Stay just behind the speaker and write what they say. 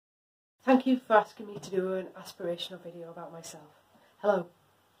Thank you for asking me to do an aspirational video about myself. Hello,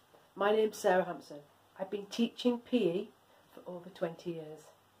 my name's Sarah Hampson. I've been teaching PE for over 20 years.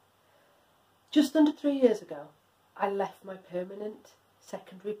 Just under 3 years ago, I left my permanent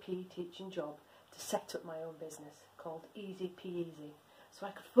secondary PE teaching job to set up my own business called PEzy, so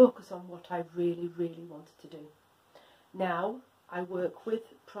I could focus on what I really wanted to do. Now I work with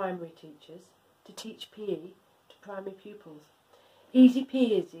primary teachers to teach PE to primary pupils.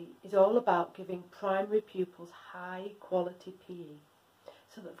 PEzy is all about giving primary pupils high quality PE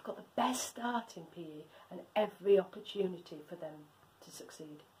so that they've got the best start in PE and every opportunity for them to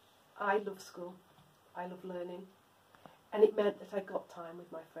succeed. I love school, I love learning, and it meant that I got time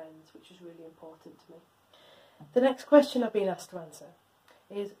with my friends, which was really important to me. The next question I've been asked to answer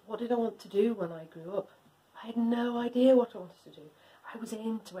is, what did I want to do when I grew up? I had no idea what I wanted to do. I was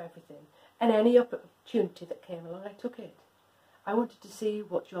into everything, and any opportunity that came along, I took it. I wanted to see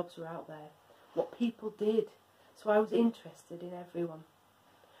what jobs were out there, what people did, so I was interested in everyone.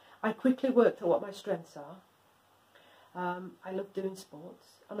 I quickly worked out what my strengths are. I love doing sports.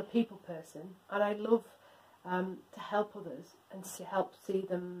 I'm a people person, and I love to help others and help see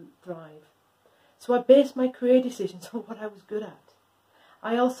them thrive. So I based my career decisions on what I was good at.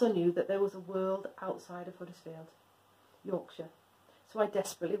 I also knew that there was a world outside of Huddersfield, Yorkshire, so I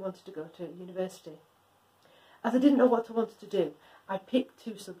desperately wanted to go to university. As I didn't know what I wanted to do, I picked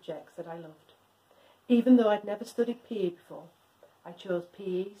two subjects that I loved. Even though I'd never studied PE before, I chose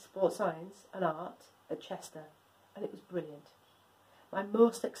PE, sports science and art at Chester, and it was brilliant. My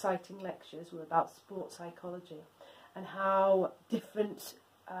most exciting lectures were about sports psychology and how different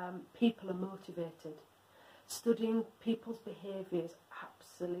people are motivated. Studying people's behaviour is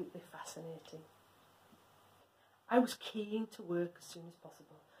absolutely fascinating. I was keen to work as soon as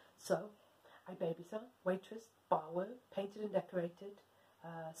possible, so I babysat, waitress, bar work, painted and decorated,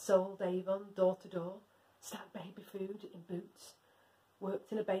 sold Avon door to door, stacked baby food in boots,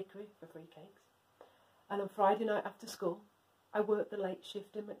 worked in a bakery for free cakes, and on Friday night after school I worked the late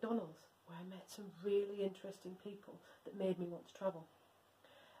shift in McDonald's, where I met some really interesting people that made me want to travel.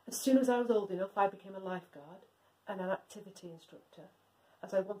 As soon as I was old enough, I became a lifeguard and an activity instructor,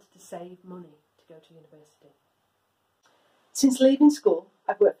 as I wanted to save money to go to university. Since leaving school,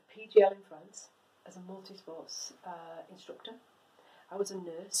 I've worked for PGL in France as a multi-sports instructor. I was a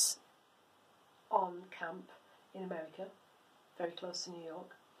nurse on camp in America, very close to New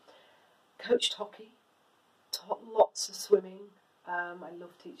York. Coached hockey, taught lots of swimming. I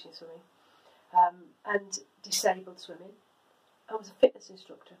love teaching swimming, and disabled swimming. I was a fitness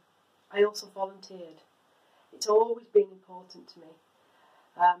instructor. I also volunteered. It's always been important to me.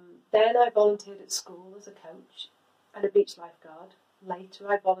 Then I volunteered at school as a coach and a beach lifeguard. Later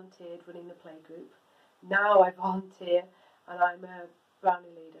I volunteered running the playgroup. Now I volunteer and I'm a brownie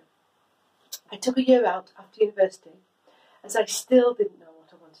leader. I took a year out after university as I still didn't know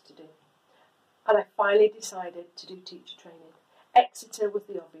what I wanted to do. And I finally decided to do teacher training. Exeter was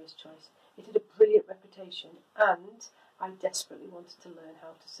the obvious choice. It had a brilliant reputation and I desperately wanted to learn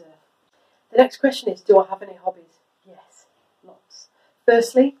how to surf. The next question is, do I have any hobbies? Yes, lots.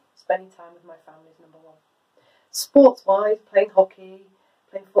 Firstly, spending time with my family is number one. Sports-wise, playing hockey,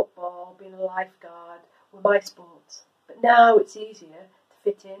 playing football, being a lifeguard were my sports. But now it's easier to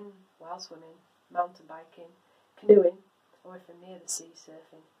fit in while swimming, mountain biking, canoeing, or if I'm near the sea,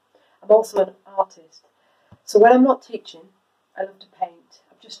 surfing. I'm also an artist. So when I'm not teaching, I love to paint.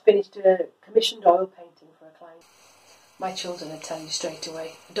 I've just finished a commissioned oil painting for a client. My children would tell you straight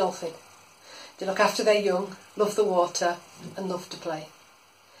away, a dolphin. They look after their young, love the water, and love to play.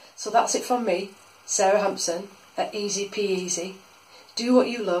 So that's it from me, Sarah Hampson, at PEzy. Do what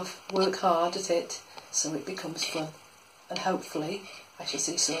you love, work hard at it, so it becomes fun. And hopefully I shall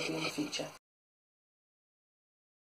see some of you in the future.